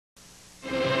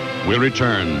We'll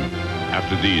return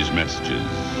after these messages.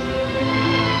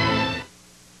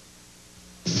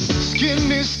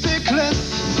 Skinny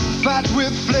Sticklets, fat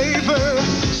with flavor.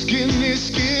 Skinny,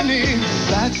 skinny,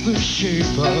 that's the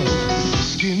shape of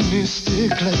Skinny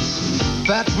Sticklets,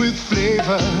 fat with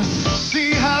flavor.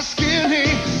 See how skinny,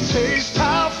 taste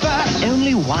how fat.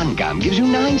 Only one gum gives you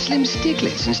 9 slim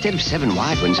Sticklets instead of 7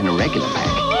 wide ones in a regular pack.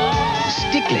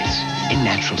 Sticklets in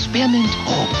natural spearmint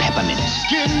or peppermint.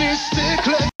 Skinny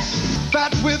Sticklets,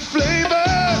 fat with flavor.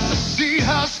 See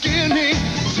how skinny,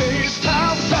 taste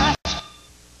how fat.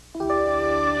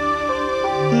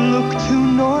 Look to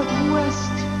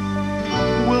northwest.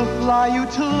 We'll fly you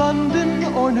to London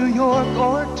or New York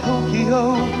or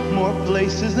Tokyo. More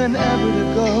places than ever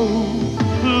to go.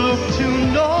 Look to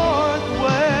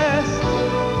northwest.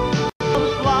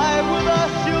 Come fly with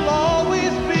us, you'll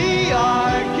always be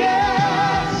our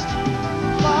guest.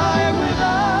 Fly with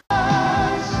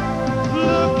us.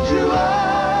 Look to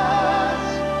us.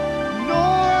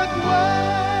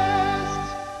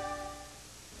 Northwest.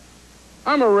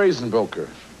 I'm a raisin broker.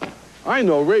 I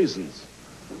know raisins.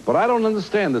 But I don't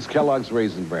understand this Kellogg's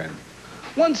Raisin Bran.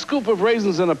 1 scoop of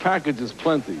raisins in a package is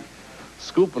plenty.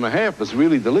 Scoop and a half is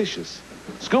really delicious.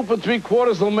 Scoop and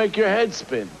 3/4 will make your head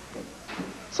spin.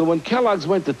 So when Kellogg's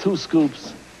went to 2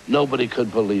 scoops, nobody could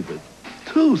believe it.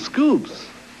 2 scoops?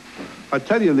 I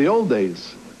tell you, in the old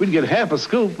days, we'd get half a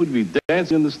scoop, we'd be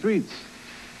dancing in the streets.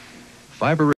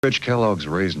 Fiber-rich Kellogg's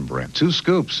Raisin Bran. 2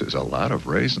 scoops is a lot of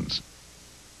raisins.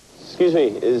 Excuse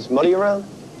me, is Muddy around?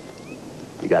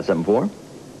 You got something for him?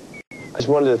 I just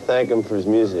wanted to thank him for his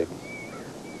music.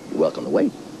 You're welcome to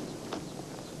wait.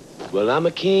 Well, I'm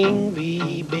a king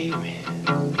bee, baby,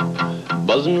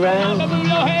 buzzing round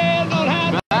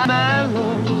my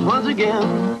room once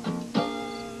again.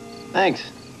 Thanks.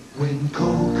 When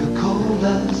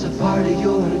Coca-Cola's a part of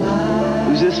your life.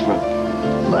 Who's this from?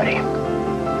 Buddy,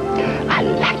 I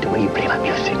like the way you play my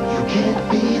music. You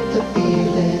can't beat the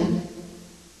feeling.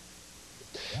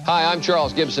 Hi, I'm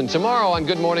Charles Gibson. Tomorrow on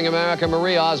Good Morning America,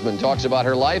 Marie Osmond talks about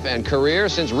her life and career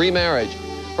since remarriage.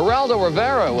 Geraldo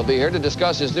Rivera will be here to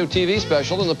discuss his new TV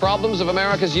special and the problems of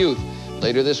America's youth.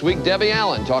 Later this week, Debbie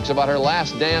Allen talks about her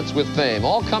last dance with fame.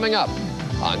 All coming up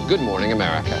on Good Morning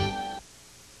America.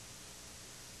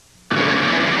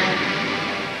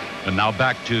 And now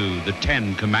back to the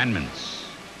 10 Commandments.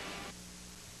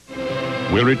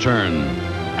 We'll return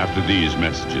after these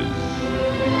messages.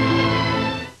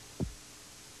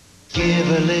 Give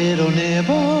a little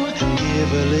nibble,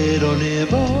 give a little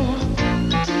nibble.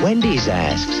 Wendy's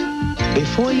asks,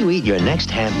 before you eat your next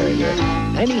hamburger,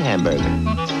 any hamburger,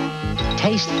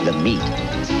 taste the meat.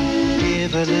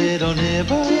 Give a little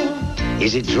nibble.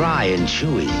 Is it dry and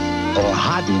chewy or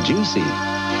hot and juicy?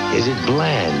 Is it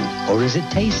bland or is it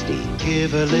tasty?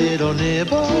 Give a little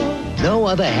nibble. No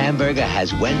other hamburger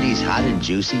has Wendy's hot and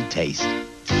juicy taste.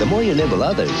 The more you nibble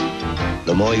others,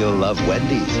 the more you'll love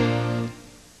Wendy's.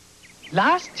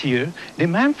 Last year, the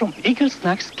man from Eagle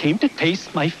Snacks came to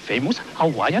taste my famous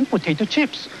Hawaiian potato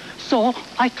chips. So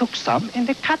I took some in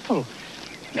the kettle.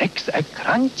 Makes a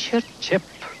crunchier chip.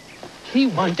 He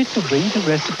wanted to bring the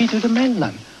recipe to the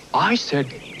mainland. I said,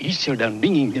 easier than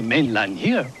bringing the mainland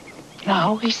here.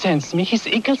 Now he sends me his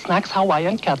Eagle Snacks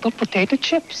Hawaiian kettle potato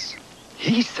chips.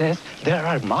 He says there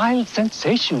are mild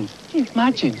sensations.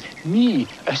 Imagine me,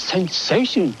 a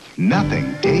sensation.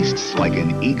 Nothing tastes like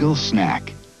an Eagle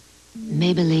snack.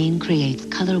 Maybelline creates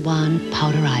Color Wand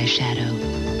Powder Eyeshadow.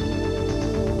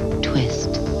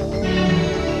 Twist.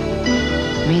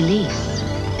 Release.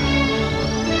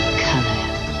 Color.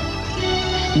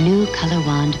 New Color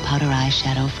Wand Powder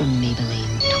Eyeshadow from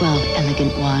Maybelline. 12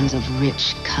 elegant wands of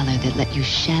rich color that let you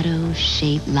shadow,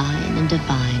 shape, line, and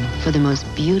define for the most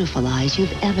beautiful eyes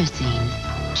you've ever seen.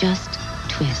 Just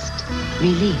twist,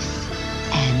 release,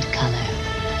 and color.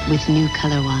 With new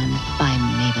Color Wand by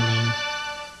Maybelline.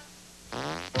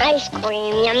 Ice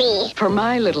cream, yummy. For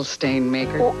my little stain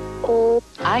maker,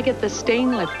 I get the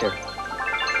stain lifter.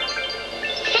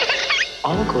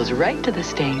 All goes right to the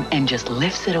stain and just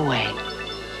lifts it away.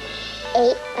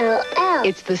 A-L-L.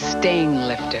 It's the stain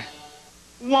lifter.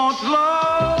 Want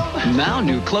love? Now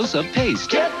new close-up paste.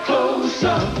 Get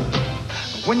closer.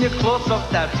 When you close up,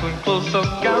 that's when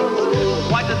close-up counts.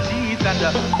 White the teeth and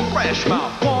a fresh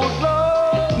mouth. Want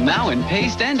love? Now in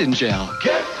paste and in gel.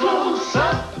 Get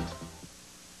closer.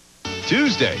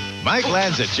 Tuesday, Mike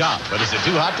lands a job, but is it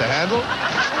too hot to handle?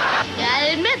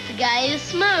 Gotta admit, the guy is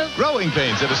smoked. Growing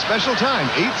pains at a special time,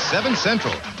 8, 7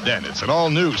 Central. Then it's an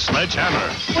all-new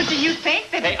Sledgehammer. What do you think?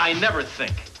 Hey, I never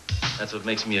think. That's what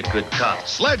makes me a good cop.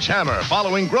 Sledgehammer,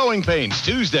 following growing pains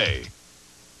Tuesday.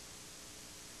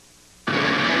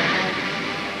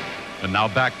 And now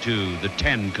back to the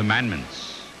 10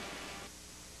 Commandments.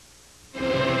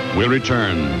 We'll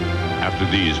return after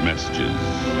these messages.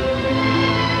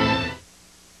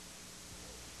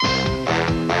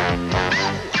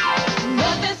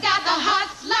 Nothing's got the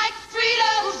hots like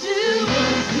Fritos do.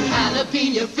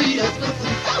 Jalapeno Fritos put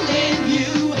some soul in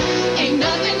you. Ain't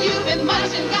nothing you've been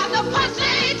munching got the punch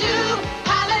they do.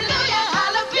 Hallelujah,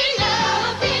 jalapeno,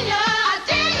 jalapeno, I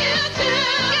dare you to.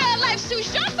 Yeah, life's too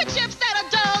short for chips that are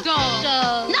dull.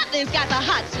 Nothing's got the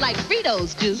hots like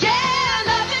Fritos do. Yeah,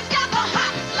 nothing's got the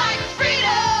hots like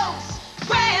Fritos.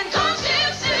 Grand corn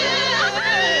chips too.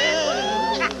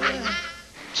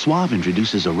 Suave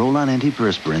introduces a roll-on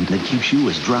antiperspirant that keeps you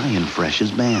as dry and fresh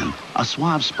as Ban. A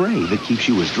Suave spray that keeps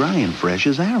you as dry and fresh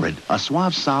as Arid. A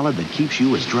Suave solid that keeps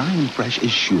you as dry and fresh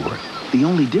as Sure. The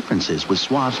only difference is with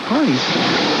Suave sprays,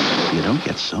 you don't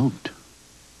get soaked.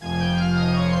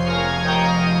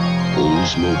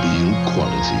 Oldsmobile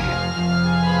quality.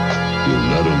 You'll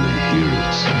not only hear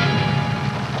it,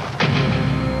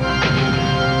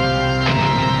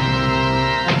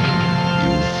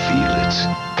 you'll feel it.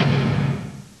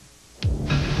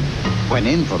 When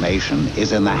information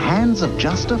is in the hands of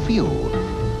just a few,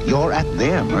 you're at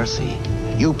their mercy.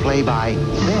 You play by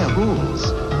their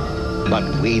rules.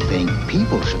 But we think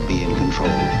people should be in control,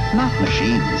 not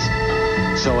machines.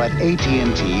 So at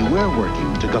AT&T, we're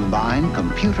working to combine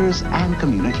computers and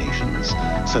communications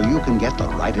so you can get the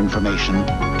right information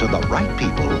to the right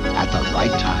people at the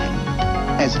right time.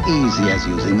 As easy as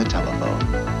using the telephone.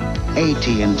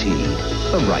 AT&T,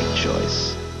 the right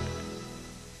choice.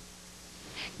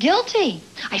 Guilty.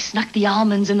 I snuck the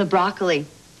almonds in the broccoli.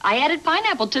 I added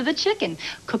pineapple to the chicken.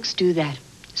 Cooks do that.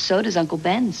 So does Uncle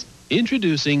Ben's.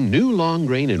 Introducing new long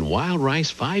grain and wild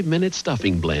rice 5-minute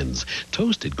stuffing blends.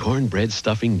 Toasted cornbread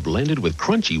stuffing blended with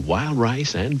crunchy wild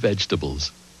rice and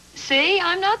vegetables. See,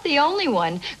 I'm not the only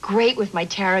one. Great with my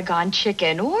tarragon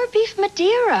chicken or beef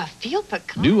Madeira. Feel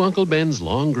pecan. New Uncle Ben's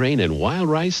long grain and wild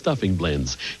rice stuffing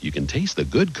blends. You can taste the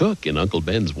good cook in Uncle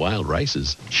Ben's wild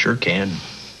rices. Sure can.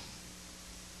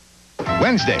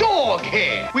 Wednesday. Dog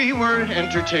hair! We were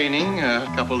entertaining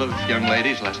a couple of young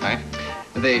ladies last night.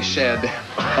 They said...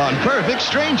 On Perfect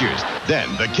Strangers.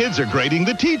 Then the kids are grading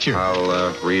the teacher.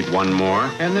 I'll read one more.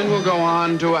 And then we'll go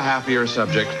on to a happier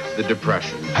subject, the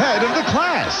depression. Head of the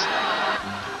class.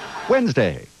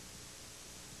 Wednesday.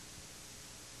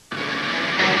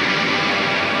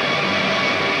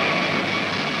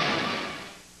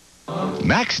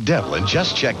 Max Devlin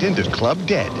just checked into Club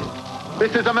Dead.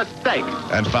 This is a mistake.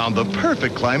 And found the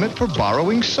perfect climate for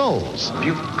borrowing souls.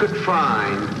 You could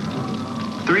find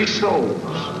 3 souls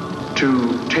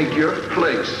to take your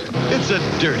place. It's a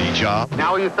dirty job.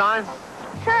 Now will you sign?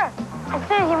 Sure. As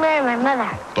soon as you marry my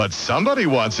mother. But somebody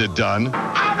wants it done.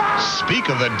 Speak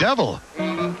of the devil.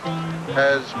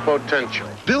 Has potential.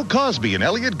 Bill Cosby and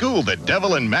Elliot Gould at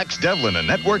Devil and Max Devlin, a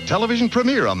network television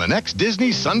premiere on the next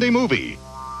Disney Sunday movie.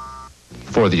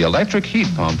 For the electric heat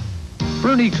pump,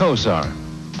 Bernie Kosar.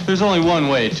 There's only one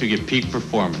way to get peak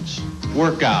performance.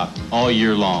 Work out all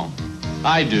year long.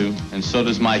 I do, and so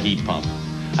does my heat pump.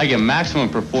 I get maximum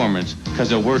performance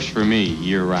because it works for me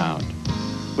year-round.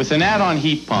 With an add-on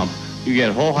heat pump, you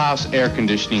get whole house air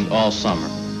conditioning all summer.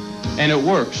 And it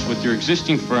works with your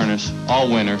existing furnace all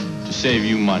winter to save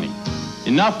you money.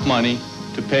 Enough money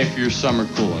to pay for your summer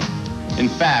cooling. In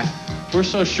fact, we're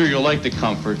so sure you'll like the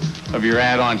comfort of your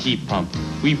add-on heat pump,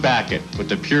 we back it with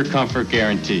the Pure Comfort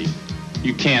Guarantee.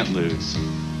 You can't lose.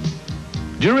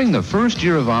 During the first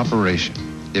year of operation,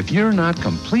 if you're not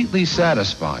completely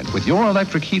satisfied with your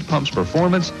electric heat pump's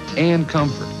performance and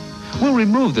comfort, we'll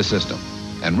remove the system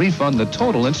and refund the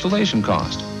total installation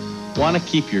cost. Want to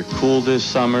keep your cool this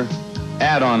summer?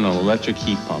 Add on an electric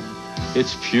heat pump.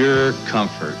 It's pure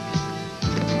comfort.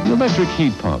 The electric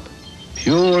heat pump.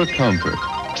 Pure comfort.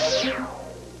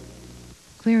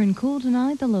 Clear and cool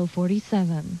tonight, the low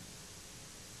 47.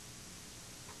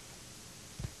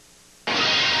 The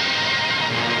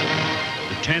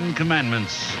 10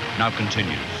 Commandments now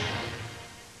continues.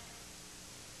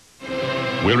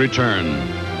 We'll return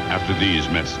after these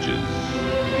messages.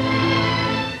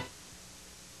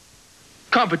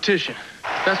 Competition.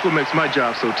 That's what makes my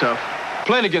job so tough.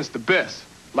 Playing against the best,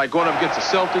 like going up against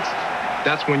the Celtics,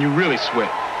 that's when you really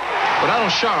sweat. But I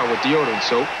don't shower with deodorant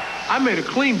soap. I made a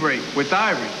clean break with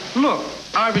Ivory. Look,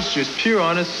 Ivory's just pure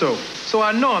honest soap. So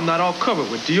I know I'm not all covered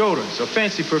with deodorants or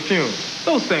fancy perfume.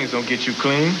 Those things don't get you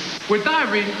clean. With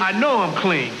Ivory, I know I'm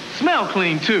clean. Smell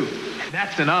clean, too.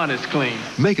 That's an honest clean.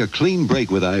 Make a clean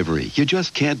break with Ivory. You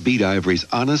just can't beat Ivory's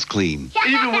honest clean.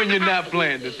 Even when you're not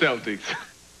playing the Celtics.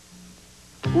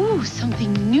 Ooh,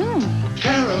 something new.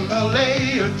 Caramel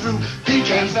layered through,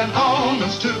 pecans and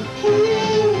almonds too.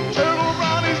 Ooh, turtle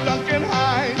brownies, Duncan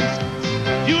Hines.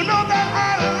 You know that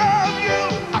I love you.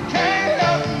 I can't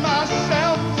help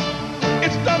myself.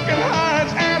 It's Duncan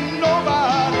Hines and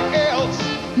nobody else.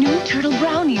 New turtle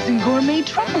brownies and gourmet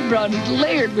truffle brownies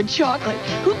layered with chocolate.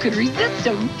 Who could resist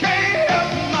them? Can't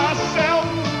help myself.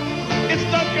 It's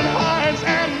Duncan Hines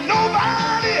and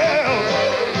nobody else.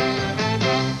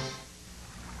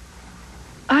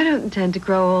 I don't intend to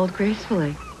grow old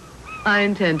gracefully. I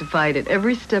intend to fight it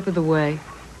every step of the way.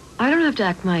 I don't have to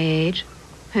act my age,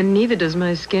 and neither does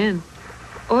my skin.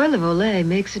 Oil of Olay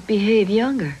makes it behave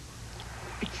younger.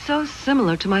 It's so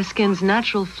similar to my skin's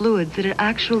natural fluid that it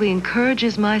actually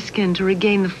encourages my skin to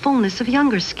regain the fullness of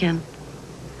younger skin.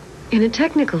 In a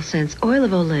technical sense, Oil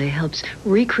of Olay helps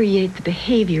recreate the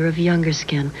behavior of younger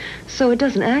skin so it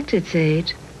doesn't act its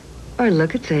age or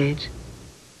look its age.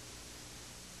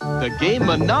 The game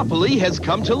Monopoly has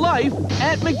come to life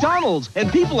at McDonald's,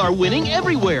 and people are winning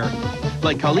everywhere.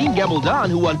 Like Colleen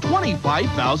Gabaldon, who won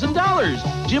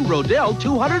 $25,000. Jim Brodell,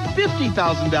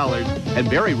 $250,000. And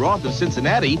Barry Roth of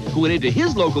Cincinnati, who went into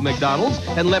his local McDonald's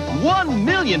and left $1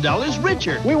 million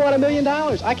richer. We won $1 million.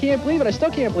 I can't believe it. I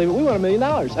still can't believe it. We won $1 million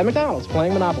at McDonald's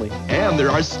playing Monopoly. And there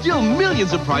are still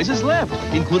millions of prizes left,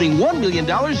 including $1 million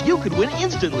you could win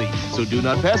instantly. So do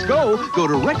not pass go. Go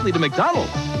directly to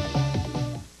McDonald's.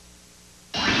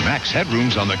 Max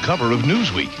Headroom's on the cover of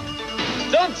Newsweek.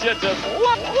 Don't you just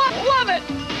love it?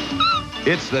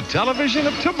 It's the television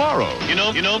of tomorrow. You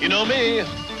know me.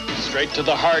 Straight to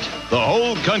the heart. The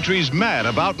whole country's mad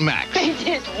about Max. They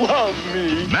just love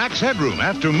me. Max Headroom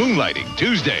after Moonlighting,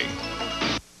 Tuesday.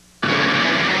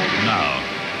 Now,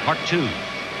 part 2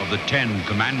 of the 10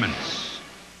 Commandments.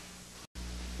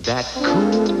 That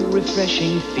cool,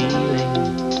 refreshing feeling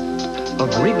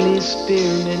of Wrigley's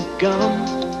Spearmint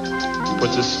Gum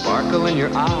puts a sparkle in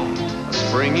your eye, a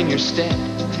spring in your step,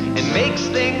 and makes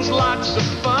things lots of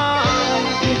fun.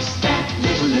 It's that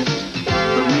little lift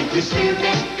from Wrigley's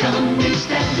Spearmint Gum. It's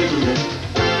that little lift.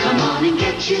 Come on and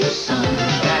get you some.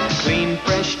 That clean,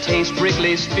 fresh taste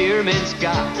Wrigley's Spearmint's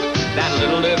got. That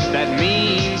little lift that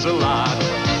means a lot.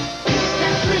 It's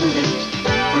that little lift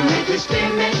from Wrigley's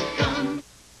Spearmint Gum.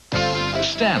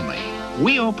 Stanley,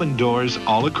 we open doors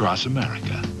all across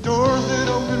America. Doors that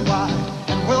open wide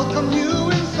and welcome you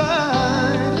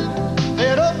inside.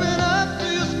 They'd open up to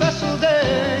your special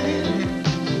day.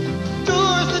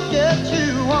 Doors that get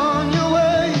you on your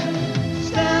way.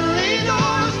 Stanley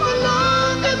doors for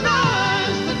London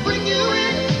eyes that bring you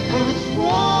in when it's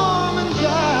warm and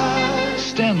dry.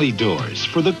 Stanley Doors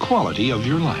for the quality of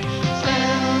your life.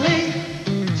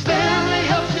 Stanley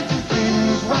helps you do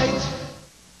things right.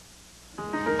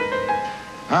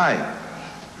 Hi.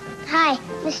 Hi,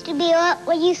 Mr. Beal,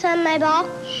 will you send my ball?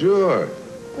 Sure.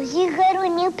 Was you good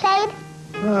when you played?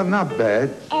 Not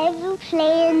bad. Every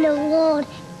player in the world.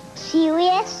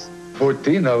 Serious?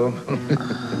 14 of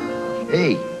them.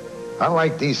 Hey, I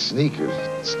like these sneakers.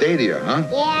 Stadia, huh?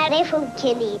 Yeah, they're from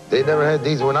Kitty. They never had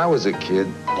these when I was a kid.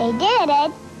 They did,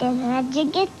 Ed. Then how'd you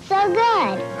get so good?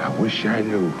 I wish I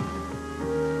knew.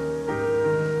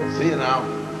 See you now.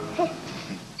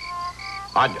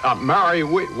 Mary,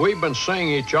 we've been seeing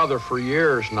each other for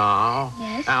years now.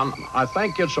 Yes. And I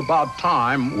think it's about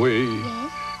time we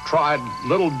tried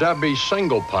Little Debbie's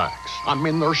single packs. I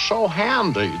mean, they're so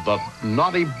handy. The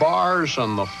nutty bars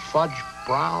and the fudge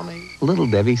brownie. Little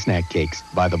Debbie snack cakes.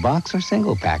 Buy the box or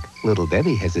single pack. Little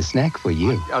Debbie has a snack for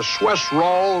you. Swiss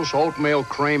rolls, oatmeal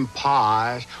cream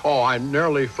pies. Oh, I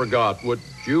nearly forgot. Would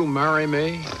you marry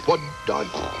me?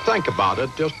 Think about it.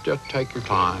 Just take your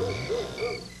time.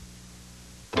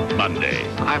 Monday.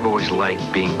 I've always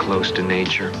liked being close to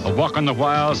nature. A walk on the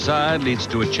wild side leads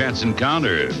to a chance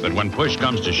encounter, but when push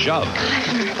comes to shove,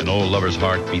 an old lover's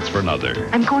heart beats for another.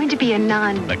 I'm going to be a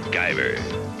nun. MacGyver.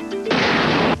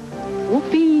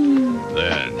 Whoopee.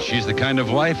 Then she's the kind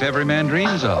of wife every man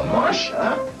dreams of.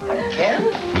 Marcia, again?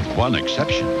 With one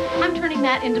exception. I'm turning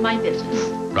that into my business.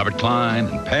 Robert Klein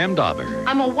and Pam Dauber.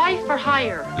 I'm a wife for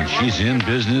hire. And she's in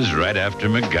business right after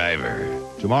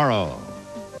MacGyver. Tomorrow.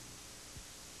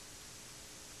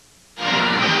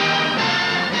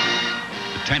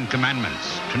 The 10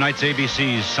 Commandments. Tonight's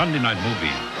ABC's Sunday night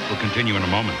movie will continue in a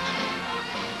moment.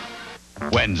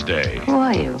 Wednesday. Who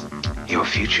are you? Your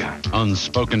future.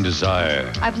 Unspoken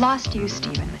desire. I've lost you,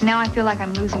 Stephen. Now I feel like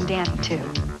I'm losing Danny, too.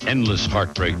 Endless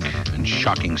heartbreak and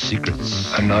shocking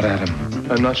secrets. I'm not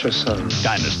Adam. I'm not your son.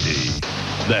 Dynasty.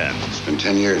 then. It's been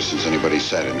 10 years since anybody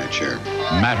sat in that chair.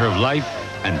 Matter of life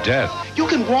and death. You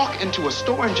can walk into a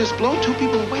store and just blow two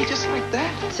people away just like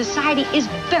that. Society is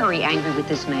very angry with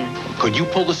this man. Could you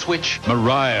pull the switch?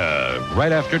 Mariah,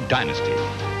 right after Dynasty.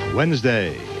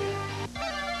 Wednesday.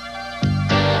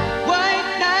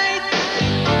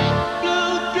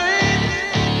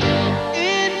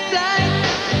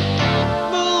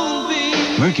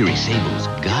 Mercury Sable's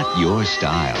got your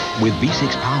style with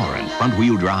V6 power and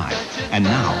front-wheel drive. And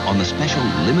now, on the special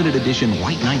limited edition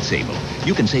White Knight Sable,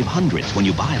 you can save hundreds when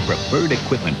you buy a preferred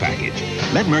equipment package.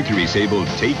 Let Mercury Sable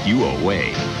take you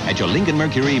away at your Lincoln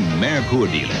Mercury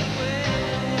Mercour dealer.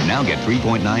 Now get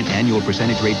 3.9 annual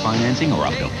percentage rate financing or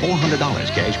up to $400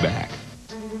 cash back.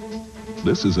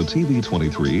 This is a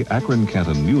TV23 Akron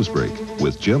Canton news break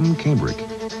with Jim Cambrick.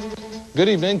 Good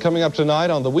evening. Coming up tonight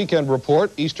on the Weekend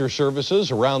Report, Easter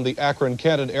services around the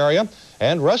Akron-Canton area,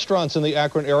 and restaurants in the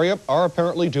Akron area are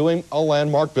apparently doing a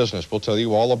landmark business. We'll tell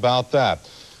you all about that.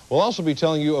 We'll also be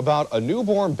telling you about a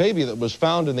newborn baby that was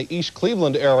found in the East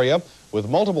Cleveland area with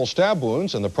multiple stab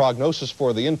wounds, and the prognosis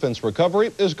for the infant's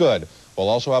recovery is good. We'll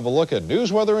also have a look at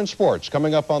news, weather, and sports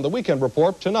coming up on the Weekend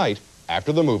Report tonight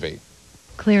after the movie.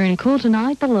 Clear and cool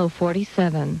tonight, the low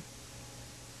 47.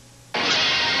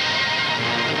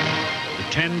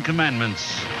 10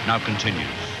 Commandments now continues.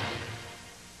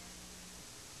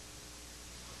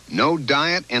 No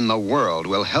diet in the world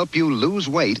will help you lose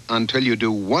weight until you do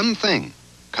one thing.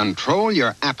 Control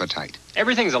your appetite.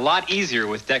 Everything's a lot easier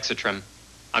with Dexatrim.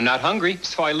 I'm not hungry,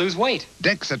 so I lose weight.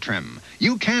 Dexatrim.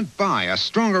 You can't buy a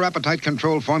stronger appetite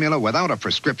control formula without a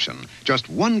prescription. Just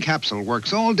one capsule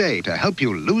works all day to help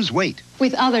you lose weight.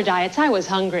 With other diets, I was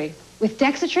hungry. With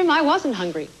Dexatrim, I wasn't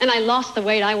hungry, and I lost the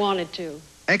weight I wanted to.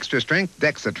 Extra strength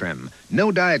Dexatrim.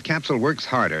 No diet capsule works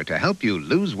harder to help you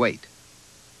lose weight.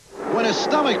 When his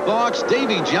stomach balks,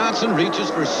 Davy Johnson reaches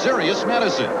for serious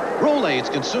medicine. Rolaids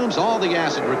consumes all the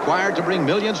acid required to bring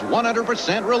millions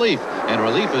 100% relief. And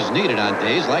relief is needed on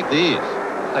days like these.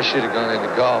 I should have gone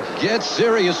into golf. Get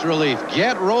serious relief.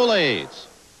 Get Rolaids.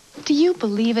 Do you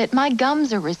believe it? My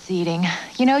gums are receding.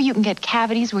 You know, you can get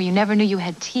cavities where you never knew you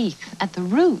had teeth, at the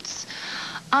roots.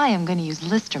 I am going to use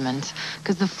Listerment,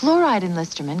 because the fluoride in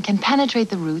Listerment can penetrate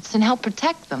the roots and help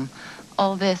protect them.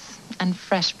 All this, and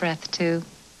fresh breath, too.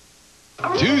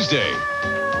 Tuesday.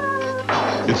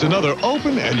 It's another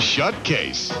open and shut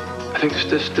case. I think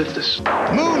this.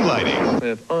 Moonlighting.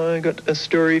 Have I got a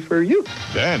story for you?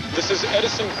 Then. This is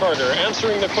Edison Carter,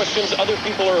 answering the questions other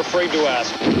people are afraid to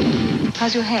ask.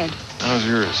 How's your head? How's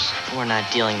yours? We're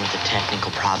not dealing with a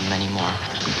technical problem anymore.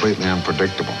 Completely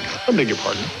unpredictable. I beg your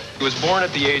pardon? He was born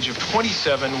at the age of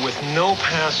 27 with no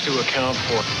past to account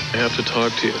for. I have to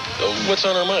talk to you. What's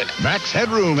on our mind? Max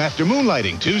Headroom after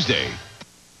Moonlighting Tuesday.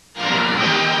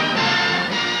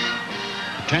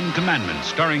 10 Commandments,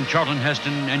 starring Charlton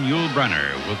Heston and Yul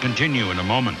Brynner, will continue in a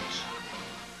moment.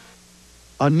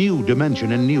 A new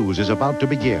dimension in news is about to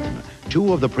begin.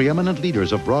 Two of the preeminent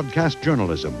leaders of broadcast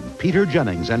journalism, Peter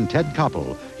Jennings and Ted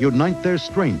Koppel, unite their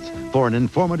strength for an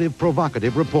informative,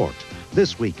 provocative report.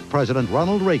 This week, President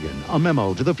Ronald Reagan, a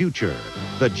memo to the future.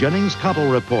 The Jennings-Koppel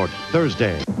Report,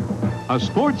 Thursday. A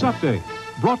sports update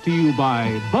brought to you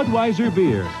by Budweiser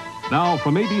Beer. Now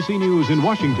from ABC News in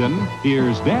Washington,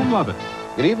 here's Dan Lovett.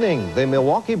 Good evening. The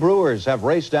Milwaukee Brewers have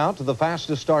raced out to the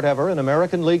fastest start ever in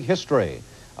American League history.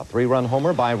 A 3-run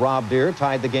homer by Rob Deere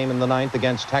tied the game in the 9th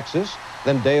against Texas.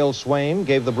 Then Dale Swaim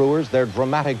gave the Brewers their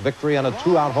dramatic victory on a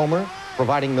 2-out homer,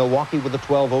 providing Milwaukee with a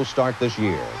 12-0 start this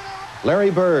year.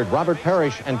 Larry Bird, Robert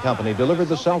Parrish and company delivered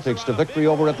the Celtics to victory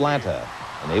over Atlanta,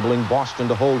 enabling Boston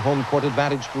to hold home court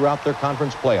advantage throughout their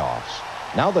conference playoffs.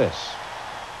 Now this. –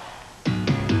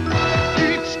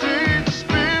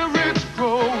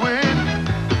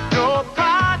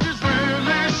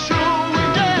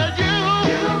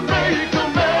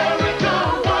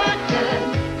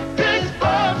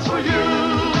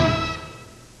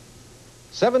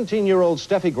 17-year-old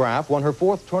Steffi Graf won her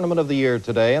 4th tournament of the year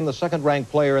today, and the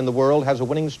second-ranked player in the world has a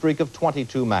winning streak of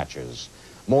 22 matches.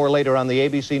 More later on the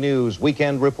ABC News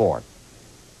Weekend Report.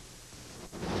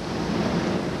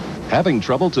 Having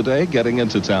trouble today getting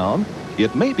into town?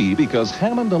 It may be because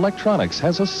Hammond Electronics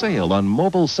has a sale on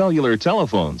mobile cellular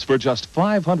telephones for just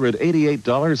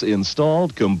 $588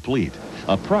 installed complete.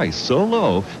 A price so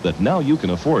low that now you can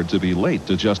afford to be late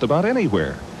to just about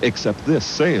anywhere, except this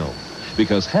sale.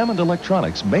 Because Hammond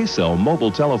Electronics may sell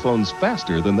mobile telephones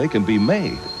faster than they can be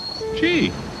made.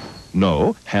 Gee.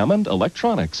 No, Hammond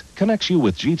Electronics connects you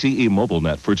with GTE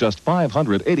MobileNet for just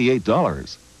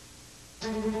 $588.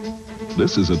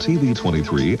 This is a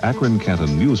TV23 Akron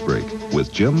Canton news break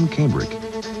with Jim Cambrick.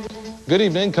 Good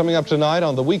evening. Coming up tonight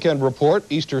on the Weekend Report,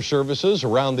 Easter services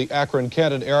around the Akron,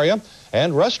 Canton area,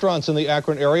 and restaurants in the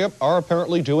Akron area are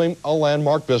apparently doing a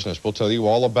landmark business. We'll tell you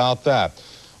all about that.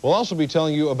 We'll also be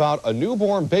telling you about a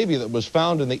newborn baby that was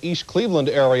found in the East Cleveland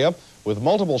area with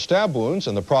multiple stab wounds,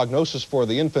 and the prognosis for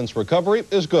the infant's recovery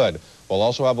is good. We'll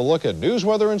also have a look at news,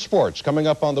 weather, and sports coming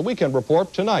up on the Weekend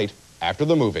Report tonight after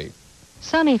the movie.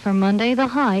 Sunny for Monday, the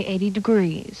high 80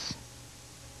 degrees.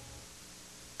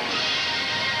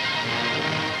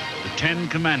 The Ten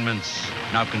Commandments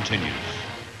now continues.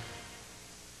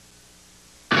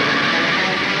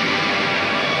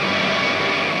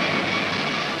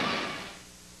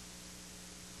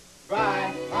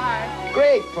 Bye.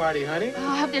 Great party, honey. Oh,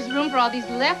 I hope there's room for all these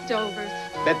leftovers.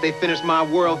 Bet they finished my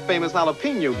world-famous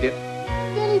jalapeno dip.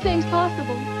 Anything's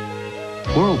possible.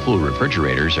 Whirlpool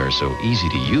refrigerators are so easy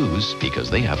to use because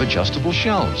they have adjustable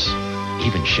shelves.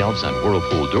 Even shelves on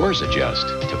Whirlpool doors adjust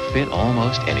to fit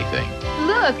almost anything.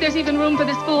 Look, there's even room for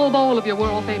this full bowl of your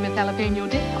world-famous jalapeno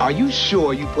dip. Are you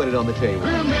sure you put it on the table?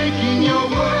 We're making your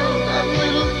world a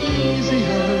little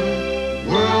easier.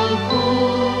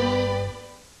 Whirlpool.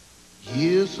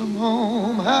 Years from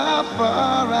home, how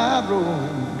far I've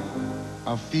roamed.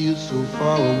 I feel so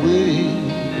far away.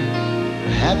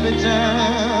 Happy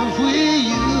times we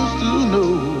used to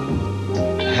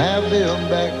know, have them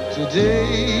back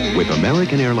today. With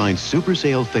American Airlines Super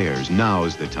Sale fares,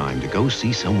 now's the time to go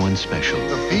see someone special.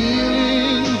 The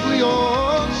feelings we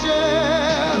all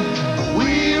share,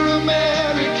 we're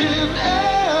American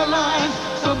Airlines,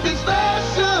 something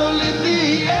special in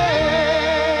the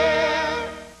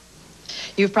air.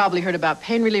 You've probably heard about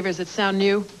pain relievers that sound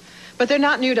new. But they're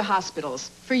not new to hospitals.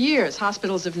 For years,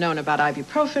 hospitals have known about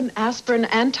ibuprofen, aspirin,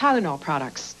 and Tylenol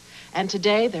products. And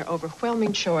today, their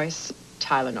overwhelming choice,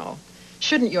 Tylenol.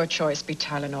 Shouldn't your choice be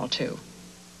Tylenol, too?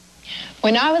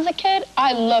 When I was a kid,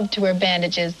 I loved to wear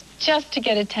bandages just to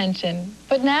get attention.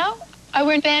 But now, I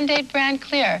wear Band-Aid brand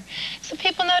clear, so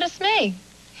people notice me,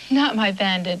 not my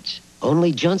bandage.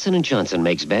 Only Johnson & Johnson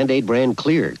makes Band-Aid brand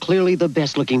clear. Clearly the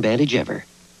best-looking bandage ever.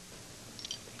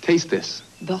 Taste this.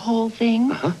 The whole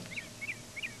thing? Uh-huh.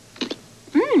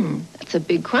 That's a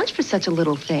big crunch for such a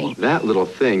little thing. That little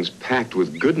thing's packed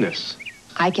with goodness.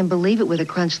 I can believe it with a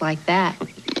crunch like that.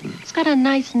 It's got a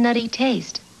nice nutty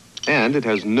taste. And it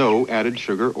has no added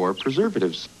sugar or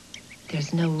preservatives.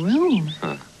 There's no room.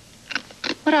 Huh.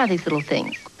 What are these little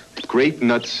things? Grape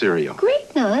nut cereal.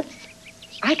 Grape nuts?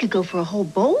 I could go for a whole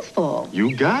bowl full.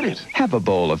 You got it. Have a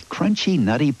bowl of crunchy,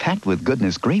 nutty, packed with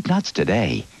goodness grape nuts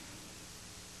today.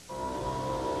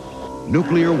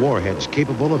 Nuclear warheads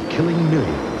capable of killing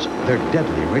millions. They're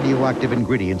deadly radioactive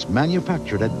ingredients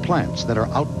manufactured at plants that are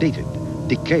outdated,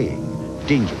 decaying,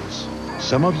 dangerous.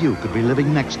 Some of you could be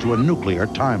living next to a nuclear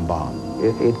time bomb.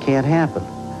 It can't happen.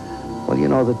 Well, you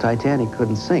know, the Titanic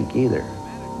couldn't sink either.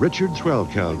 Richard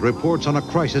Threlkeld reports on a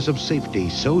crisis of safety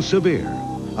so severe,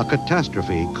 a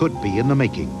catastrophe could be in the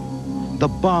making. The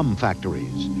Bomb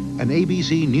Factories, an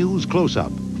ABC News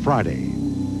close-up, Friday.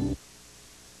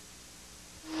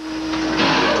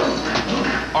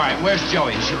 All right, where's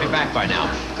Joey? He should be back by now.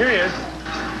 Here he is.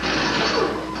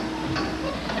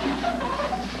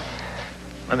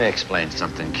 Let me explain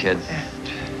something, kid.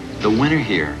 The winner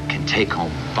here can take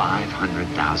home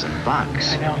 $500,000.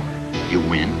 I know. You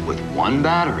win with one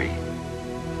battery.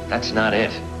 That's not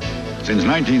it. Since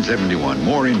 1971,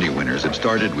 more Indy winners have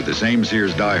started with the same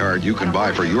Sears Die Hard you can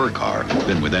buy for your car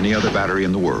than with any other battery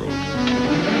in the world.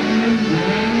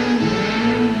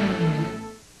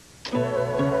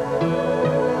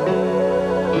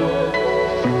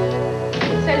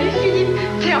 Salut Philippe,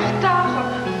 t'es en retard.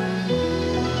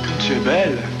 Comme tu es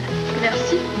belle.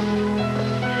 Merci.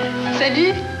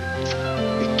 Salut.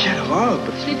 Mais quelle robe!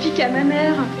 Je l'ai piqué à ma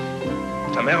mère.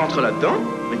 Ta mère entre là-dedans?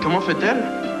 Mais comment fait-elle?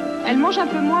 Elle mange un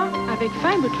peu moins, avec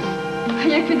fibre.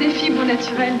 Rien que des fibres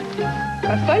naturelles.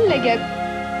 Pas folle, la guêpe.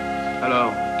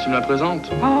 Alors, tu me la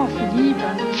présentes? Oh, Philippe.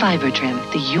 Fiber Trim,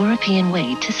 the European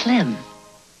way to slim.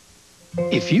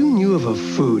 If you knew of a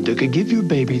food that could give your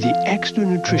baby the extra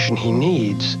nutrition he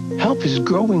needs, help his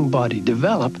growing body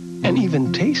develop, and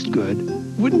even taste good,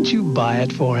 wouldn't you buy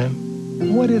it for him?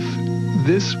 What if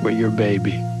this were your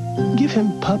baby? Give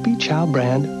him Puppy Chow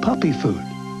brand puppy food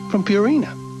from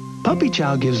Purina. Puppy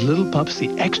Chow gives little pups the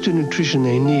extra nutrition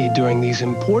they need during these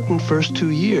important first 2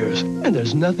 years, and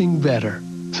there's nothing better.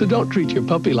 So don't treat your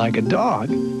puppy like a dog.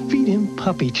 Feed him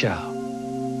Puppy Chow.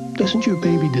 Doesn't your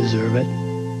baby deserve it?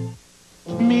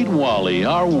 Meet Wally,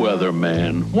 our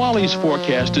weatherman. Wally's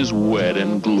forecast is wet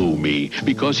and gloomy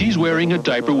because he's wearing a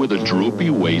diaper with a droopy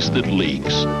waist that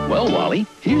leaks. Well, Wally,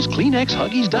 here's Kleenex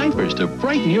Huggies diapers to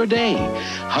brighten your day.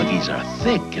 Huggies are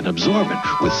thick and absorbent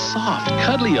with soft,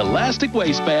 cuddly, elastic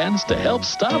waistbands to help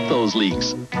stop those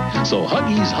leaks. So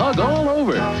Huggies hug all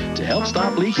over to help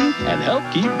stop leaking and help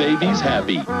keep babies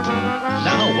happy.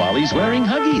 Now Wally's wearing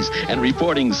Huggies and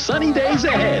reporting sunny days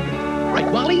ahead. Right,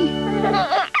 Wally?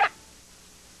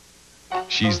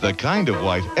 She's the kind of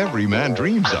wife every man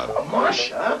dreams of.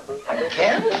 Marcia?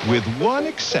 Again? With one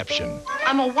exception.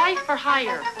 I'm a wife for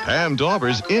hire. Pam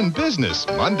Dauber's in business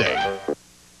Monday.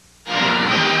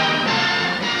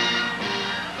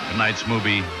 Tonight's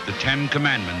movie, The 10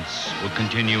 Commandments, will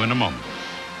continue in a moment.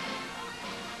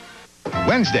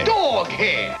 Wednesday. Dog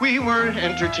hair! We were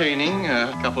entertaining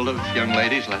a couple of young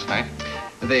ladies last night.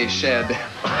 They said...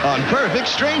 On Perfect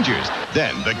Strangers.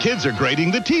 Then the kids are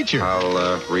grading the teacher.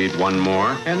 I'll read one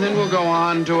more. And then we'll go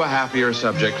on to a happier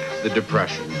subject, the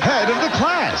depression. Head of the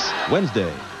class.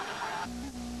 Wednesday.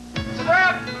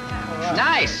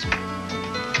 Nice.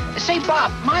 Say,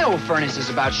 Bob, my old furnace is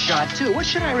about shot, too. What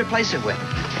should I replace it with?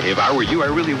 If I were you, I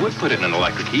really would put it in an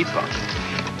electric heat pump.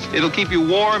 It'll keep you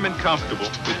warm and comfortable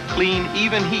with clean,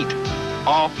 even heat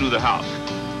all through the house.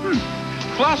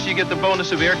 Plus, you get the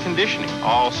bonus of air conditioning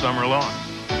all summer long.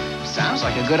 Sounds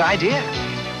like a good idea.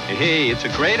 Hey, it's a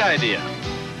great idea.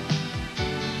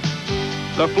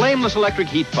 The flameless electric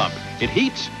heat pump. It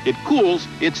heats, it cools,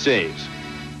 it saves.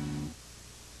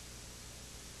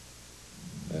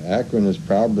 Akron is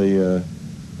probably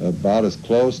about as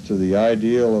close to the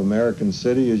ideal American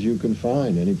city as you can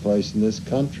find any place in this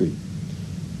country.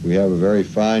 We have a very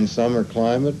fine summer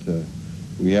climate.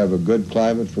 We have a good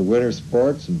climate for winter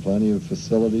sports and plenty of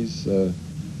facilities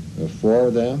for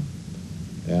them.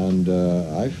 And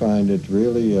I find it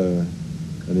really an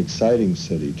exciting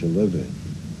city to live in.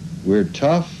 We're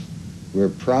tough, we're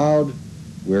proud,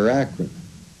 we're Akron.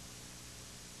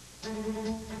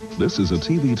 This is a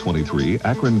TV 23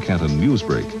 Akron Canton news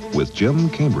break with Jim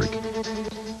Cambrick.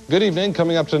 Good evening.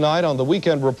 Coming up tonight on the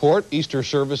Weekend Report, Easter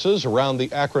services around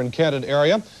the Akron Canton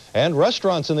area, and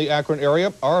restaurants in the Akron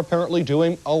area are apparently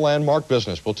doing a landmark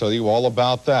business. We'll tell you all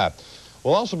about that.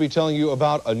 We'll also be telling you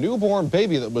about a newborn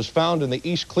baby that was found in the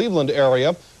East Cleveland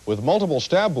area with multiple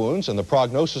stab wounds, and the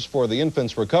prognosis for the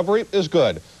infant's recovery is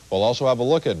good. We'll also have a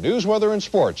look at news, weather, and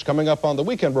sports coming up on the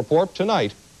Weekend Report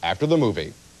tonight after the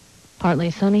movie.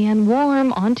 Partly sunny and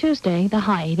warm on Tuesday, the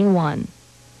high 81.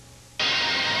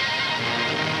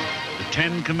 The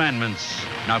 10 Commandments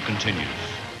now continues.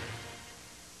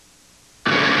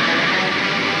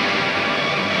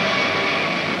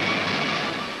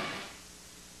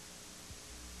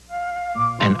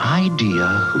 An idea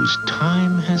whose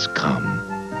time has come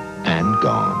and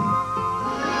gone.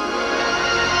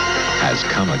 Has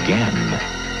come again.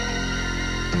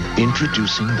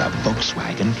 Introducing the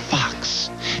Volkswagen Fox.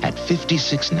 At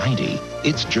 $56.90,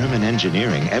 it's German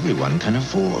engineering everyone can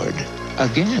afford.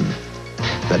 Again.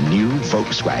 The new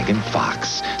Volkswagen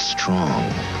Fox.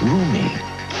 Strong, roomy,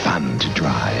 fun to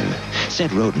drive.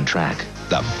 Said Road and Track,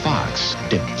 the Fox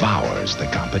devours the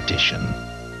competition.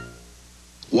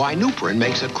 Why Nuprin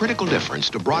makes a critical difference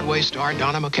to Broadway star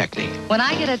Donna McKechnie. When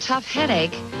I get a tough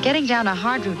headache, getting down a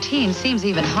hard routine seems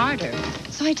even harder.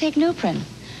 So I take Nuprin.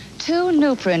 2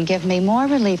 Nuprin give me more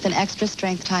relief than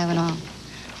extra-strength Tylenol.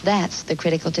 That's the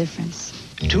critical difference.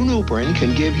 2 Nuprin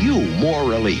can give you more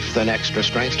relief than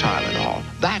extra-strength Tylenol.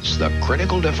 That's the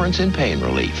critical difference in pain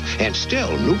relief. And still,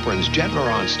 Nuprin's gentler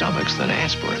on stomachs than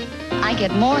aspirin. I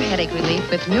get more headache relief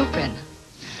with Nuprin.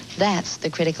 That's the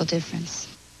critical difference.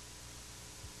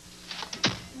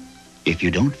 If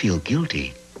you don't feel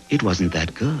guilty, it wasn't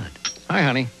that good. Hi,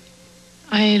 honey.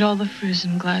 I ate all the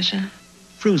Frusenglasche.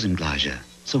 Frusenglasche,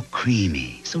 so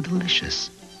creamy, so delicious.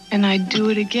 And I'd do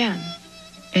it again.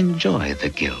 Enjoy the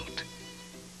guilt.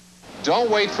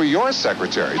 Don't wait for your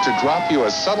secretary to drop you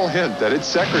a subtle hint that it's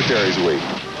Secretary's Week.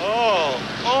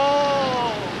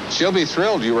 She'll be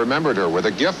thrilled you remembered her with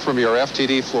a gift from your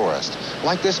FTD florist,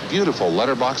 like this beautiful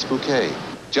letterbox bouquet.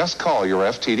 Just call your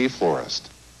FTD florist.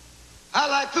 I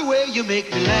like the way you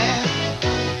make me laugh.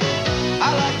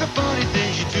 I like the funny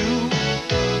things you do.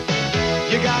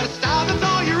 You got a style that's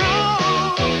all your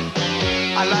own.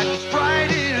 I like the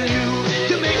sprite in you.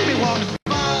 You make me want to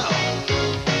smile.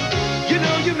 You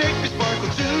know you make me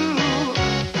sparkle too.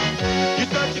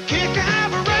 You're such a kick to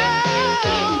have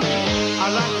around. I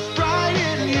like the sprite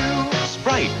in you.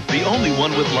 Sprite, the only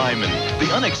one with Lyman. The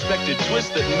unexpected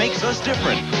twist that makes us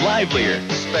different, livelier,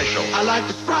 special. I like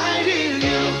the sprite in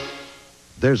you.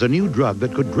 There's a new drug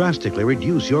that could drastically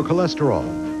reduce your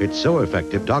cholesterol. It's so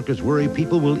effective, doctors worry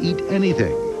people will eat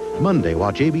anything. Monday,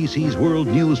 watch ABC's World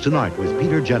News Tonight with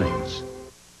Peter Jennings.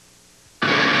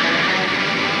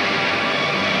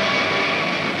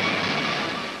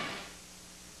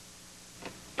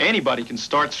 Anybody can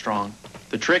start strong.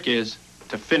 The trick is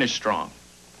to finish strong.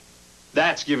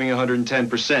 That's giving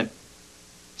 110%.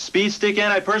 Speed Stick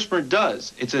Antiperspirant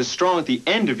does. It's as strong at the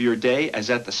end of your day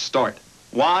as at the start.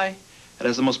 Why? It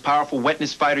has the most powerful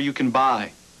wetness fighter you can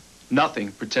buy.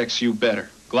 Nothing protects you better.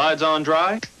 Glides on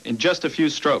dry in just a few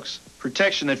strokes.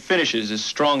 Protection that finishes as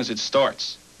strong as it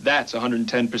starts. That's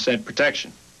 110%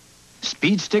 protection.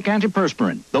 Speed Stick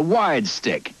Antiperspirant, the wide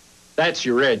stick. That's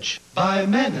your edge. By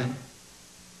Menon.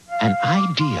 An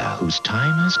idea whose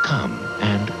time has come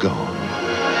and gone.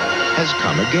 Has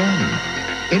come again.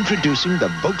 Introducing the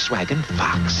Volkswagen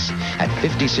Fox. At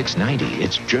 $56.90,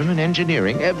 it's German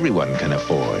engineering everyone can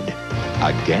afford.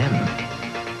 Again.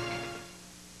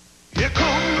 Here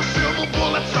come the silver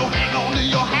bullet, so hang on to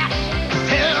your hat.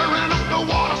 Tearing up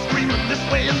the water, screaming this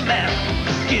way and that.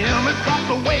 Skimming across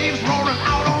the waves, roaring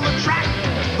out on the track.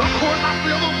 Of course, I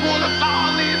feel the bullets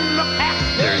all in the pack.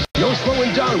 There's no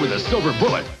slowing down with a silver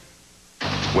bullet.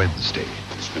 Wednesday.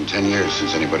 It's been 10 years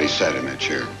since anybody sat in that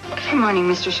chair. Good morning,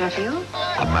 Mr. Sheffield.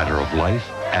 A matter of life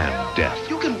and death.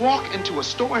 You can walk into a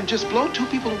store and just blow two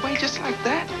people away just like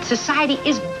that? Society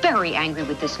is very angry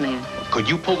with this man. Could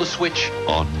you pull the switch?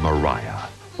 On Mariah.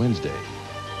 Wednesday.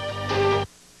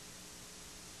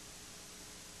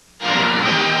 The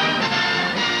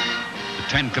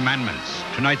Ten Commandments,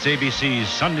 tonight's ABC's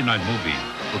Sunday night movie,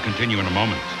 will continue in a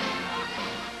moment.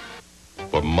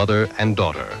 For mother and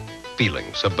daughter,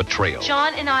 feelings of betrayal.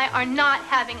 John and I are not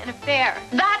having an affair.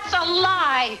 That's a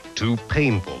lie. Too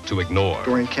painful to ignore.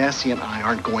 Dorian, Cassie and I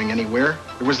aren't going anywhere.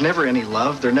 There was never any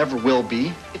love. There never will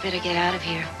be. You better get out of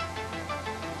here.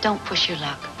 Don't push your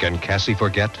luck. Can Cassie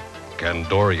forget? Can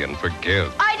Dorian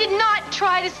forgive? I did not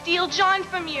try to steal John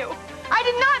from you. I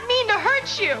did not mean to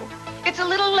hurt you. It's a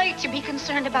little late to be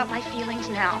concerned about my feelings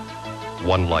now.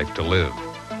 One life to live.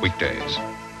 Weekdays.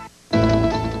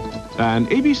 An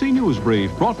ABC News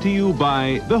Brief brought to you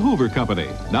by the Hoover Company.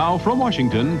 Now from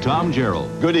Washington, Tom Gerald.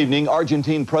 Good evening.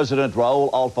 Argentine President Raul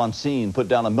Alfonsín put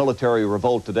down a military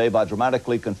revolt today by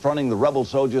dramatically confronting the rebel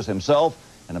soldiers himself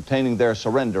and obtaining their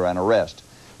surrender and arrest.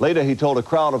 Later, he told a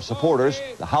crowd of supporters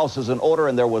the house is in order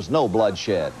and there was no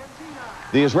bloodshed.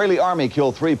 The Israeli army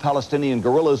killed 3 Palestinian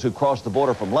guerrillas who crossed the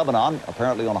border from Lebanon,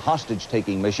 apparently on a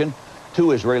hostage-taking mission.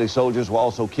 2 Israeli soldiers were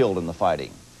also killed in the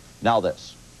fighting. Now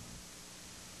this.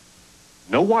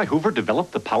 Know why Hoover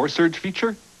developed the power surge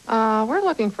feature? We're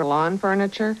looking for lawn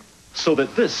furniture. So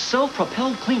that this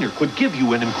self-propelled cleaner could give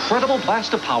you an incredible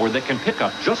blast of power that can pick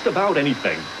up just about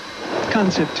anything.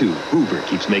 Concept 2, Hoover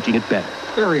keeps making it better.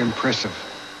 Very impressive.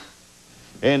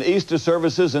 In Easter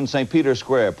services in St. Peter's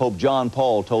Square, Pope John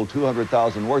Paul told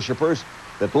 200,000 worshipers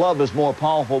that love is more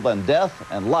powerful than death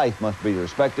and life must be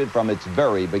respected from its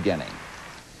very beginning.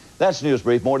 That's News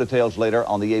Brief. More details later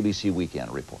on the ABC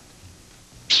Weekend Report.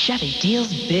 Chevy deals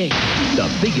big. The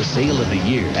biggest sale of the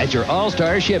year at your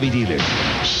all-star Chevy dealers.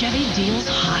 Chevy deals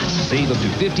hot. Save up to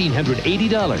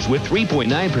 $1,580 with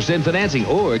 3.9% financing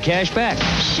or cash back.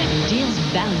 Chevy deals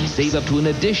value. Save up to an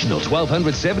additional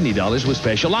 $1,270 with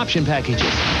special option packages.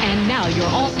 And now your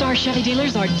all-star Chevy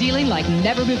dealers are dealing like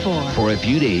never before. For a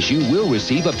few days, you will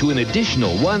receive up to an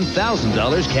additional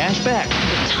 $1,000 cash back.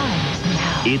 The time is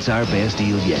now. It's our best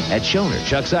deal yet at Schoner,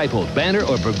 Chuck Seipold, Banner,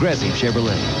 or Progressive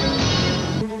Chevrolet.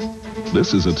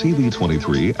 This is a TV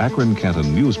 23 Akron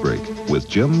Canton news break with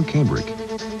Jim Cambrick.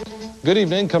 Good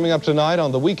evening. Coming up tonight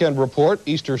on the Weekend Report,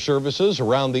 Easter services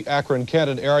around the Akron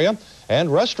Canton area and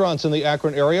restaurants in the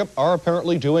Akron area are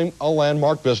apparently doing a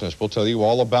landmark business. We'll tell you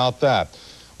all about that.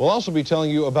 We'll also be telling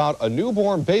you about a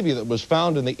newborn baby that was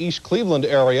found in the East Cleveland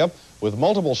area with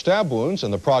multiple stab wounds,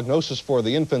 and the prognosis for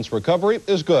the infant's recovery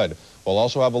is good. We'll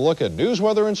also have a look at news,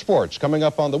 weather, and sports coming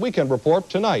up on the Weekend Report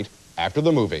tonight after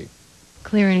the movie.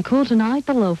 Clear and cool tonight,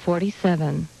 below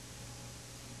 47.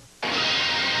 The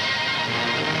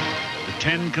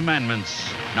Ten Commandments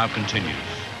now continues.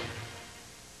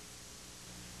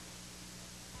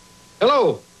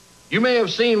 Hello. You may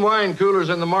have seen wine coolers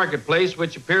in the marketplace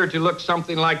which appear to look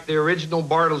something like the original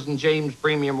Bartles & James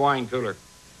premium wine cooler.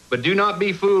 But do not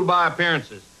be fooled by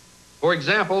appearances. For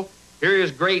example, here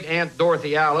is great Aunt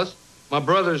Dorothy Alice, my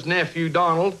brother's nephew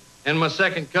Donald, and my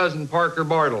second cousin Parker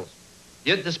Bartles.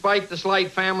 Yet despite the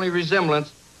slight family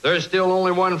resemblance, there is still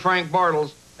only one Frank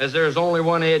Bartles, as there is only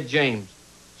one Ed James.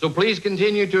 So please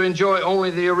continue to enjoy only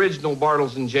the original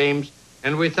Bartles & James,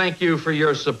 and we thank you for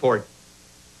your support.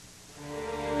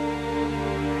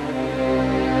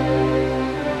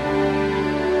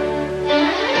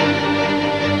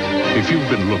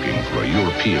 been looking for a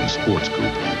European sports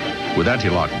coupe with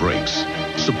anti-lock brakes,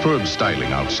 superb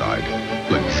styling outside,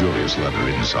 luxurious leather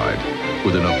inside,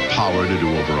 with enough power to do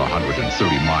over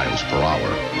 130 miles per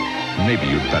hour, maybe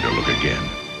you'd better look again.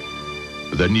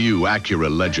 The new Acura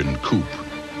Legend Coupe,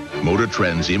 Motor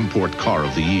Trend's Import Car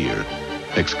of the Year,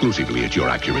 exclusively at your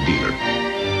Acura dealer.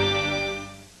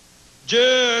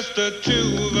 Just the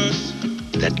two of us.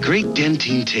 That great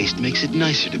Dentine taste makes it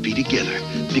nicer to be together,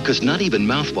 because not even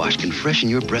mouthwash can freshen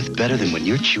your breath better than when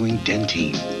you're chewing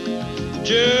Dentine.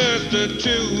 Just the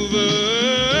two of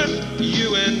us,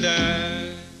 you and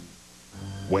I.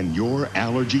 When you're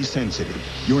allergy sensitive,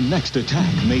 your next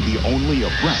attack may be only a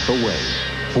breath away.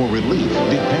 For relief,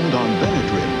 depend on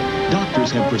Benadryl.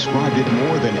 Doctors have prescribed it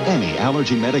more than any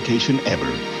allergy medication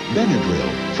ever.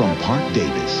 Benadryl from Park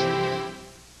Davis.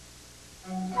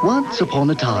 Once upon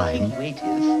a time,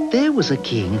 there was a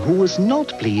king who was not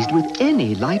pleased with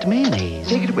any light mayonnaise.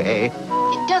 Take it away.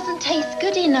 It doesn't taste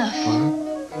good enough.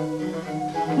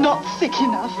 Not thick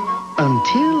enough.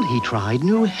 Until he tried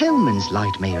New Hellman's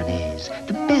light mayonnaise,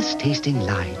 the best tasting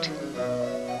light.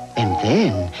 And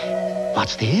then,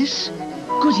 what's this?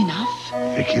 Good enough.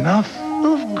 Thick enough?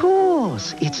 Of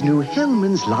course. It's New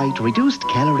Hellman's light reduced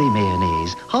calorie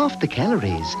mayonnaise. Half the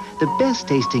calories. The best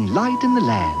tasting light in the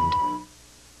land.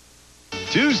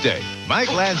 Tuesday,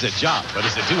 Mike lands a job, but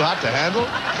is it too hot to handle?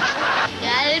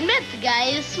 Gotta admit, the guy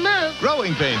is smooth.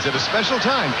 Growing pains at a special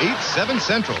time, 8, 7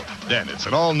 Central. Then it's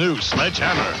an all-new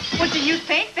Sledgehammer. What do you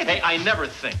think? Hey, I never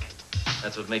think.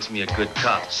 That's what makes me a good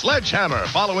cop. Sledgehammer,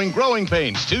 following Growing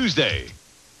Pains, Tuesday.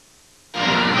 The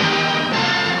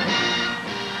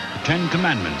 10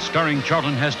 Commandments, starring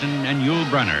Charlton Heston and Yul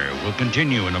Brynner, will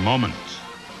continue in a moment.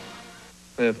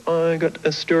 Have I got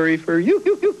a story for you?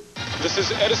 This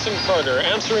is Edison Carter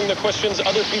answering the questions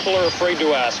other people are afraid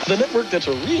to ask. The network that's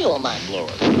a real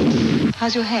mind-blower.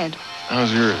 How's your head?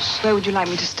 How's yours? Where would you like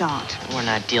me to start? We're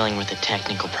not dealing with a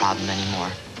technical problem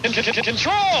anymore.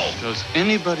 Control! Does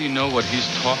anybody know what he's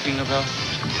talking about?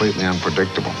 It's completely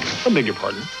unpredictable. I beg your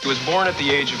pardon? He was born at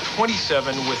the age of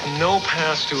 27 with no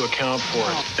past to account for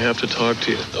it. I have to talk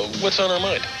to you. What's on our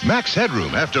mind? Max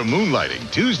Headroom after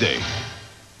Moonlighting, Tuesday.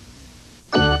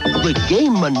 The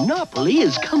game Monopoly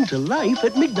has come to life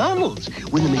at McDonald's.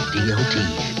 Win the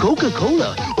McDLT,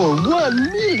 Coca-Cola, or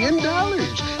 $1 million.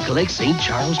 Collect St.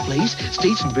 Charles Place,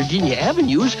 States and Virginia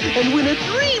Avenues, and win a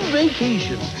dream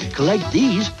vacation. Collect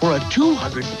these for a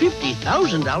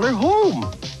 $250,000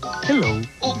 home. Hello.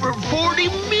 Over $40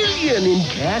 million in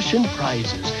cash and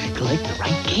prizes. Collect the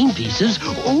right game pieces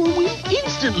or win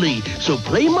instantly. So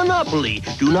play Monopoly.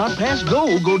 Do not pass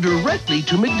go. Go directly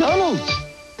to McDonald's.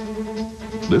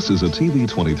 This is a TV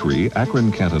 23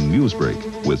 Akron Canton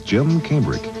Newsbreak with Jim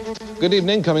Cambrick. Good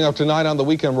evening. Coming up tonight on the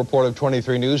Weekend Report of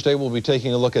 23 Newsday, we'll be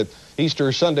taking a look at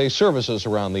Easter Sunday services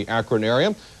around the Akron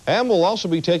area. And we'll also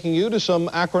be taking you to some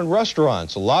Akron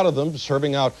restaurants. A lot of them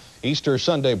serving out Easter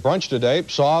Sunday brunch today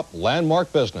saw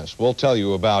landmark business. We'll tell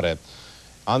you about it.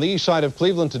 On the east side of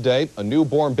Cleveland today, a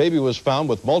newborn baby was found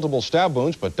with multiple stab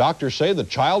wounds, but doctors say the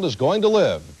child is going to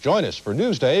live. Join us for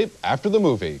Newsday after the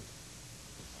movie.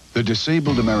 The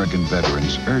Disabled American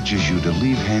Veterans urges you to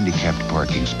leave handicapped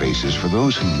parking spaces for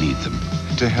those who need them.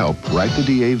 To help, write the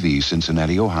DAV,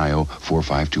 Cincinnati, Ohio,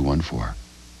 45214.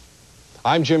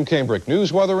 I'm Jim Cambrick.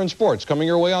 News, weather, and sports coming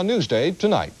your way on Newsday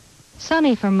tonight.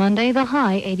 Sunny for Monday, the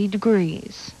high 80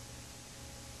 degrees.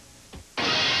 The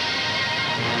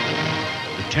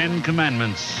 10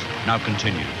 Commandments now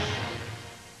continues.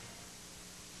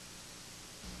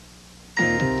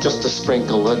 Just a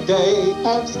sprinkle a day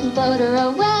helps keep odor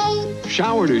away.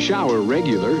 Shower to shower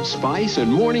regular, spice,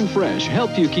 and morning fresh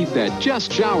help you keep that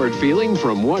just showered feeling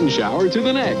from one shower to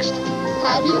the next.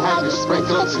 Have you had a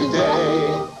sprinkle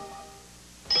today?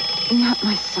 Not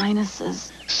my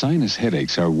sinuses. Sinus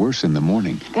headaches are worse in the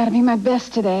morning. Gotta be my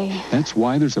best today. That's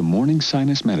why there's a morning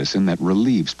sinus medicine that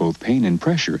relieves both pain and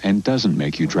pressure and doesn't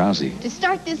make you drowsy. To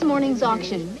start this morning's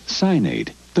auction,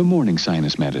 Sinead, the morning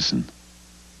sinus medicine.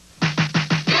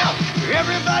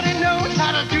 Everybody knows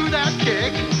how to do that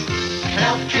kick.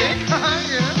 Health kick.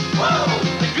 Yeah. Whoa!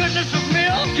 The goodness of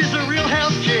milk is a real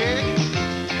health kick.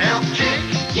 Health kick.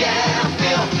 Yeah,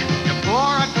 milk. You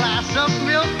pour a glass of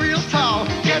milk real tall,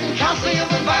 getting calcium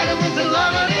and vitamins and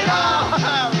loving it all.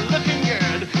 Looking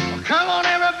good. Well, come on,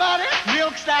 everybody.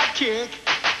 Milk's that kick.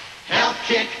 Health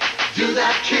kick. Do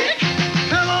that kick.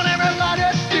 Come on, everybody.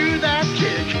 Do that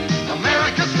kick.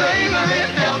 America's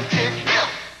favorite health kick.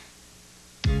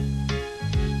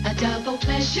 A double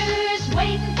pleasure's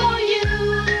waiting for you.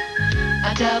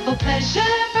 A double pleasure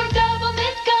from Double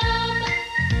Mint Gum.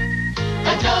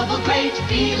 A double great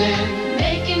feeling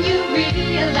making you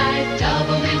Realize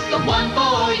Double is the one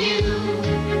for you.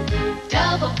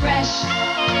 Double fresh,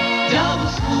 double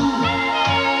smooth,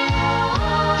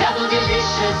 double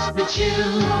delicious with you.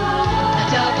 A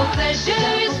double pleasure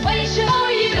is waiting for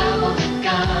you. Double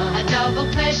gum. A double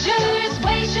pleasure is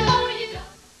waiting for you.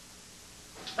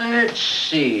 Let's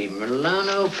see,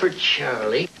 Milano for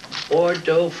Charlie,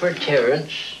 Bordeaux for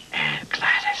Terrence, and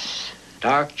Gladys.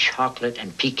 Dark chocolate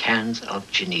and pecans of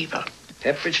Geneva.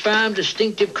 Pepperidge Farm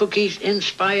distinctive cookies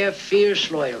inspire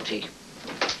fierce loyalty.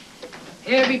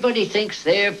 Everybody thinks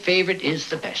their favorite is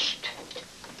the best.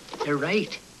 They're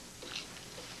right.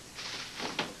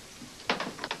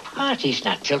 Party's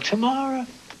not till tomorrow.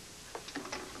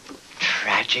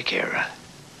 Tragic era.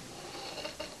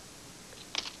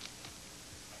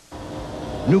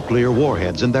 Nuclear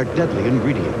warheads and their deadly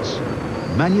ingredients.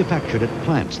 Manufactured at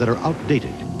plants that are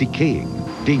outdated, decaying,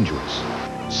 dangerous.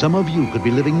 Some of you could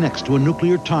be living next to a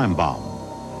nuclear time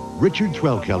bomb. Richard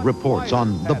Threlkeld reports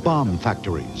on The Bomb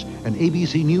Factories, an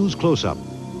ABC News close-up,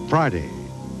 Friday.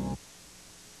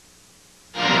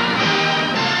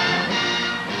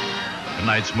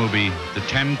 Tonight's movie, The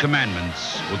 10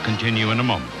 Commandments, will continue in a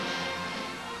moment.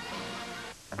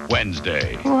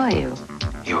 Wednesday. Who are you?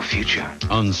 Your future.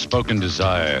 Unspoken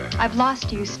desire. I've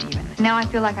lost you, Stephen. Now I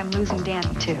feel like I'm losing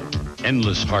Danny, too.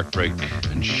 Endless heartbreak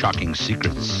and shocking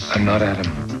secrets. I'm not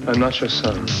Adam. I'm not your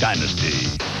son.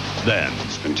 Dynasty. Then.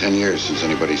 It's been 10 years since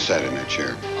anybody sat in that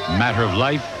chair. Matter of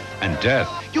life and death.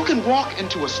 You can walk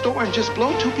into a store and just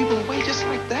blow 2 people away just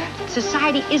like that.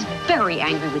 Society is very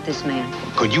angry with this man.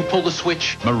 Could you pull the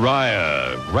switch?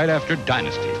 Mariah, right after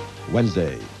Dynasty.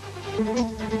 Wednesday.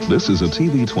 This is a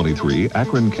TV 23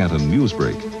 Akron Canton news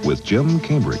break with Jim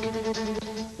Cambrick.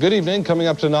 Good evening. Coming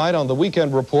up tonight on the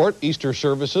Weekend Report, Easter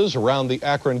services around the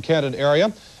Akron Canton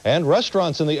area, and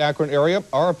restaurants in the Akron area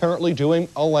are apparently doing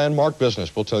a landmark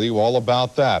business. We'll tell you all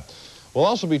about that. We'll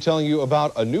also be telling you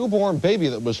about a newborn baby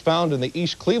that was found in the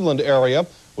East Cleveland area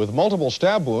with multiple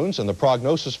stab wounds, and the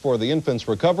prognosis for the infant's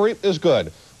recovery is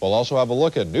good. We'll also have a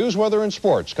look at news, weather, and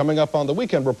sports coming up on the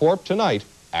Weekend Report tonight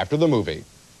after the movie.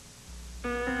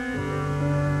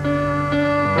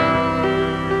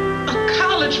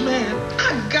 Man,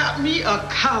 I got me a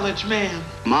college man.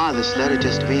 Ma, this letter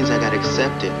just means I got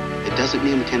accepted. It doesn't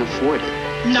mean we can afford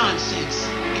it. Nonsense.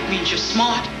 It means you're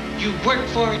smart, you work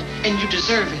for it, and you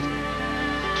deserve it.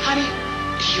 Honey,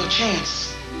 it's your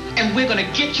chance. And we're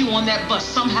gonna get you on that bus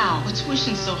somehow. But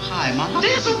tuition's so high, Ma.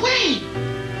 There's a way.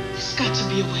 There's got to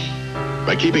be a way.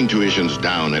 By keeping tuitions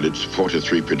down at its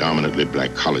 43 predominantly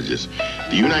black colleges,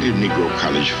 the United Negro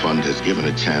College Fund has given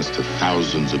a chance to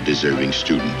thousands of deserving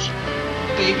students.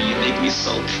 Baby, you make me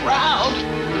so proud.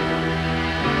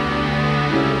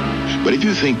 But if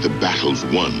you think the battle's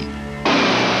won,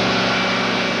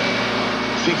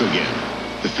 think again.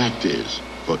 The fact is,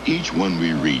 for each one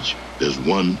we reach, there's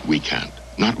one we can't,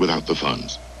 not without the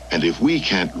funds. And if we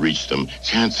can't reach them,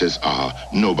 chances are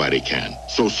nobody can.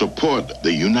 So support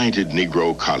the United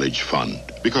Negro College Fund,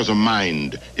 because a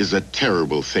mind is a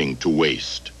terrible thing to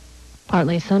waste.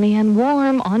 Partly sunny and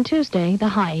warm on Tuesday, the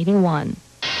high 81.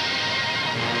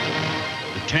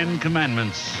 10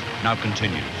 Commandments now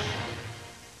continues.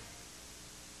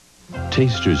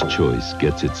 Taster's Choice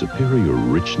gets its superior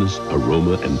richness,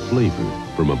 aroma, and flavor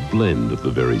from a blend of the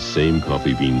very same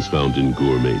coffee beans found in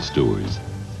gourmet stores.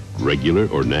 Regular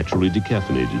or naturally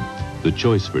decaffeinated, the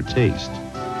choice for taste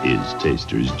is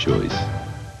Taster's Choice.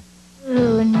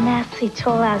 Ooh, nasty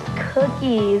Toll House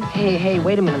cookies. Hey,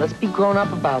 wait a minute. Let's be grown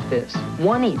up about this.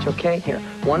 One each, okay? Here,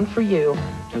 one for you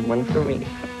and one for me.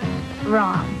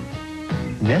 Wrong.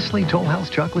 Nestle Toll House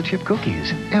chocolate chip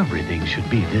cookies. Everything should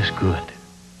be this good.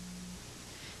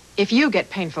 If you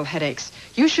get painful headaches,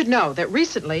 you should know that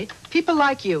recently, people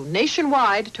like you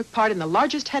nationwide took part in the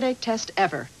largest headache test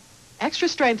ever.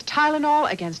 Extra-strength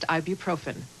Tylenol against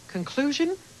ibuprofen.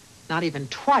 Conclusion? Not even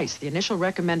twice the initial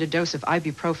recommended dose of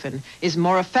ibuprofen is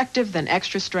more effective than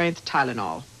extra-strength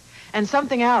Tylenol. And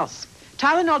something else.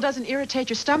 Tylenol doesn't irritate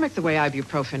your stomach the way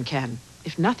ibuprofen can.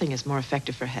 If nothing is more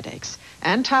effective for headaches,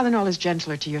 and Tylenol is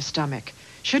gentler to your stomach,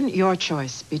 shouldn't your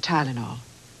choice be Tylenol?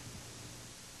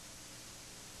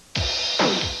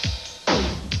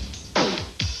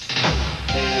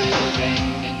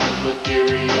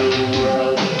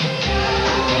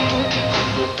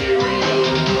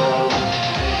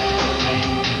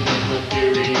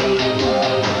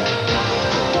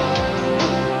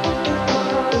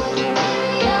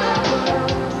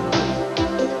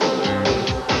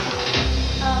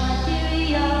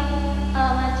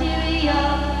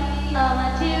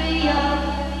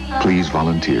 Please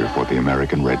volunteer for the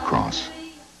American Red Cross.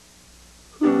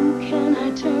 Who can I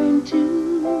turn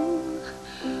to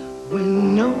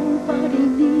when no nobody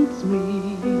needs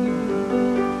me.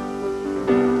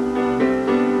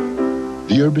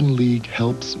 The Urban League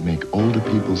helps make older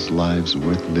people's lives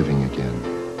worth living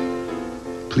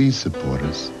again. Please support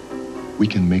us. We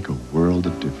can make a world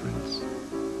of difference.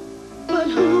 But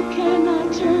who can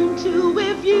I turn to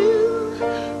if you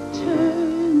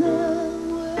turn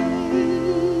away?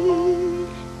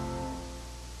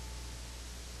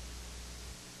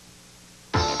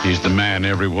 He's the man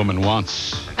every woman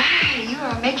wants. You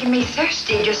are making me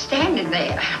thirsty just standing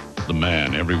there. The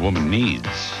man every woman needs.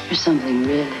 You're something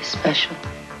really special,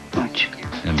 aren't you?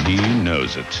 And he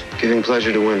knows it. Giving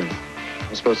pleasure to women.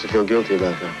 I'm supposed to feel guilty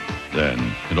about that.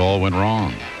 Then it all went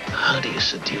wrong. How do you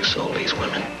seduce all these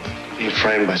women? Being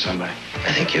framed by somebody.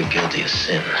 I think you're guilty of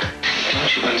sin.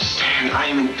 Don't you understand? I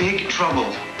am in big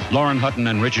trouble. Lauren Hutton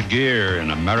and Richard Gere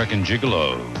in American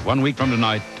Gigolo. 1 week from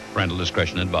tonight, parental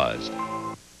discretion advised.